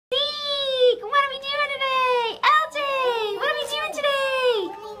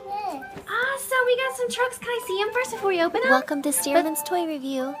Sam first before you open them. Welcome to Stearman's Toy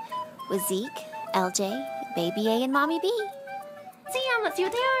Review with Zeke, LJ, Baby A, and Mommy B. Sam, let's see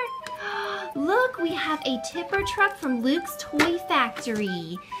what they are. Look, we have a tipper truck from Luke's Toy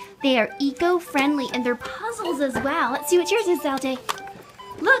Factory. They are eco-friendly and they're puzzles as well. Let's see what yours is, LJ.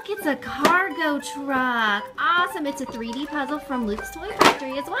 Look, it's a cargo truck. Awesome. It's a 3D puzzle from Luke's Toy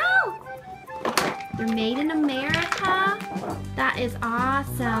Factory as well. They're made in America. That is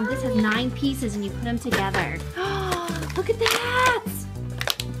awesome. This has 9 pieces and you put them together. Look at that.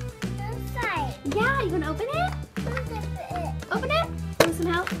 Inside. Yeah, you want to open it? Open it. Want some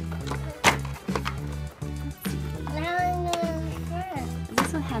help?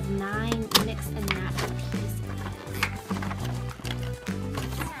 This one has 9 mix and match pieces.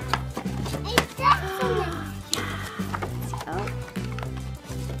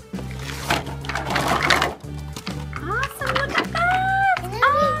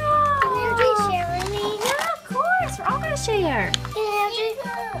 Share. You want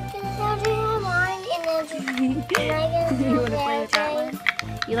to play with that one?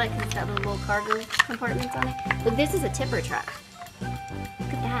 You like because it's got little cargo compartments on it? But this is a tipper truck. Look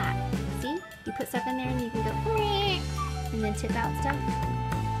at that. See? You put stuff in there and you can go and then tip out stuff.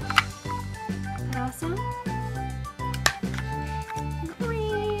 Isn't that awesome?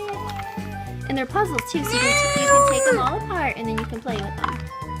 And they're puzzles too, so you can take them all apart and then you can play with them.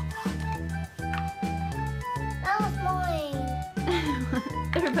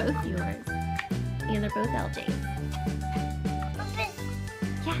 They're both yours. And they're both LJ's.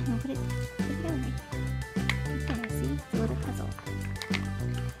 Yeah, no, put it together right there. See? It's a little puzzle.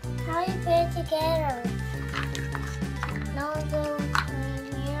 How do you put it together? No, go in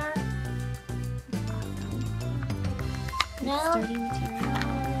here. No. Sturdy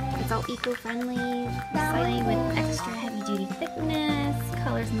material. It's all eco-friendly, recycling with extra heavy-duty thickness.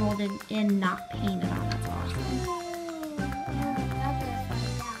 Colors molded in, not painted on. That's awesome.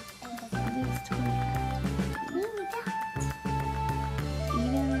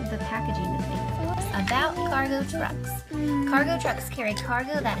 Packaging is made. About cargo trucks. Cargo trucks carry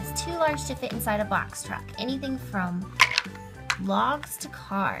cargo that is too large to fit inside a box truck. Anything from logs to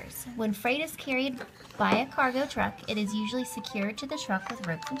cars. When freight is carried by a cargo truck, it is usually secured to the truck with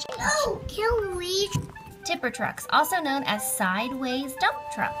ropes and chains. Oh, can we? Tipper trucks, also known as sideways dump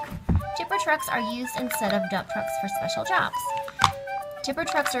truck. Tipper trucks are used instead of dump trucks for special jobs. Tipper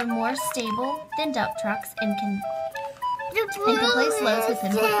trucks are more stable than dump trucks and can place loads with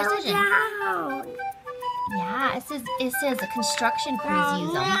pinpoint precision. Yeah, it says the construction crews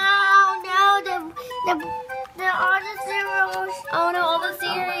use them. All the cereals. Oh no, all the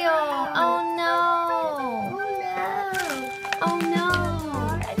cereal. Oh no. Oh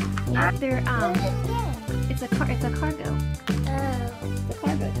no. Yeah, they're it's a cargo. It's a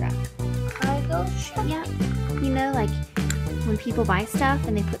cargo truck. Cargo truck? Yeah. You know, like when people buy stuff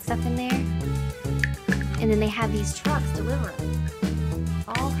and they put stuff in there. And then they have these trucks deliver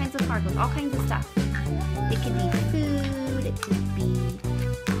all kinds of cargoes, all kinds of stuff. It could be food, it could be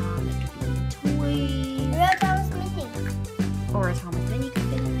toys. Or a Thomas Mini. Or a Thomas Mini could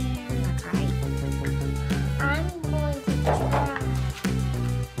fit in there. That's right. I'm going to try.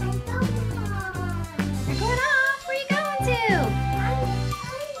 You're going off. Where are you going to? I'm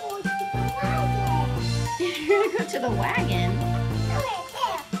going to the wagon. You're going to go to the wagon.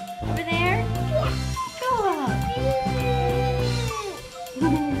 Over there? Yeah.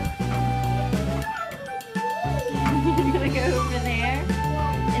 You're gonna go over there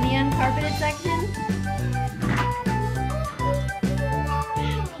in the uncarpeted section?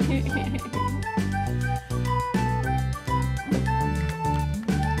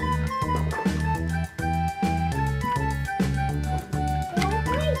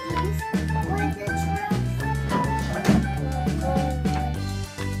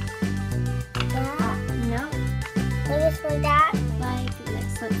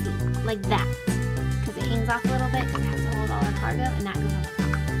 Like that, because it hangs off a little bit because it has to hold all the cargo, and that goes on the top.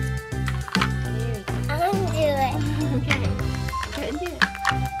 There we go. I'm going to do it. Okay, go ahead and do it.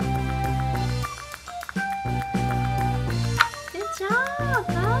 Good job,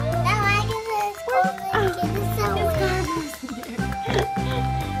 guys. The wagon is holding the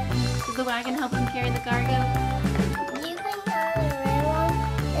Does the wagon help him carry the cargo? You can have the red one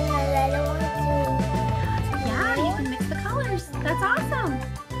and the red one too. Yeah, you can mix the colors. That's awesome.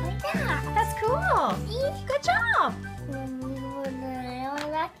 That's cool. Good job. And the red one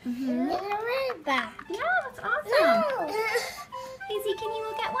back and the red back. Yeah, that's awesome. No. Hey, Z, can you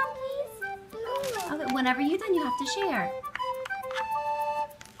look at one, please? No. Okay, whenever you're done, you have to share.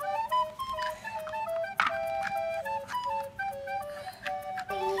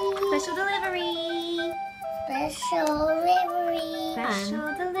 Special delivery. Special delivery. Special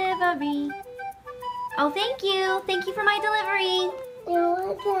delivery. Oh, thank you. Thank you for my delivery. You're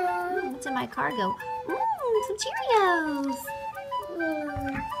welcome. What's in my cargo? Some Cheerios.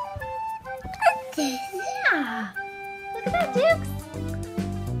 Yeah. Look at that, Dukes.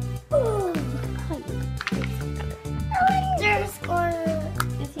 Ooh. There's corner.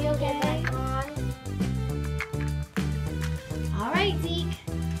 Is he okay? All right, Zeke.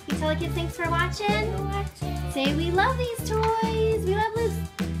 You tell the kids thanks for watching. Say we love these toys. We love Luke's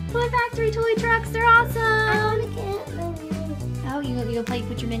Toy Factory toy trucks. They're awesome. Oh, you gonna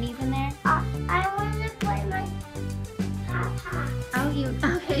put your minis in there? I want to play my papa. Oh, you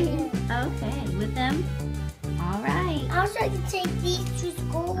okay? Okay, with them. All right. I also can take these to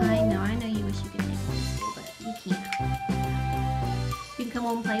school. I know you wish you could take them to school, but you can't. You can come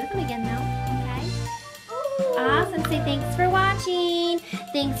home and play with them again, though. Okay. Awesome. Say thanks for watching.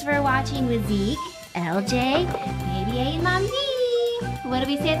 Thanks for watching with Zeke, LJ, Baby A, and Mommy D. What do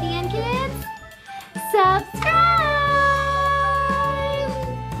we say at the end, kids?